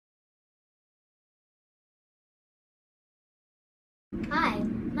Hi,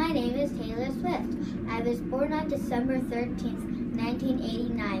 my name is Taylor Swift. I was born on December 13th,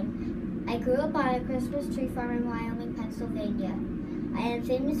 1989. I grew up on a Christmas tree farm in Wyoming, Pennsylvania. I am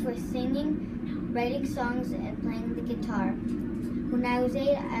famous for singing, writing songs, and playing the guitar. When I was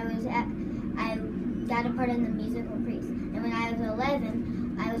 8, I got a part in the musical Grease. And when I was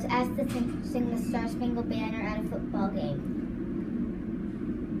 11, I was asked to sing the Star-Spangled Banner at a football game.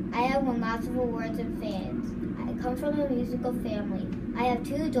 I have won lots of awards and fans. I come from a musical family. I have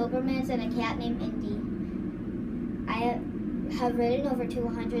 2 Dobermans and a cat named Indy. I have written over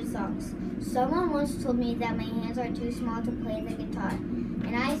 200 songs. Someone once told me that my hands are too small to play the guitar.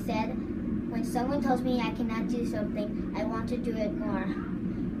 And I said, when someone tells me I cannot do something, I want to do it more.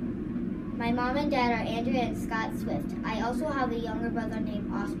 My mom and dad are Andrea and Scott Swift. I also have a younger brother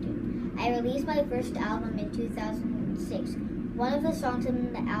named Austin. I released my first album in 2006. One of the songs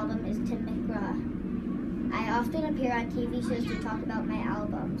in the album is Tim McGraw. I often appear on TV shows to talk about my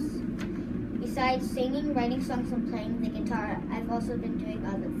albums. Besides singing, writing songs, and playing the guitar, I've also been doing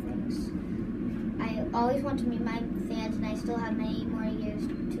other things. I always want to meet my fans, and I still have many more years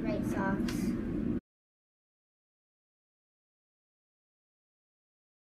to write songs.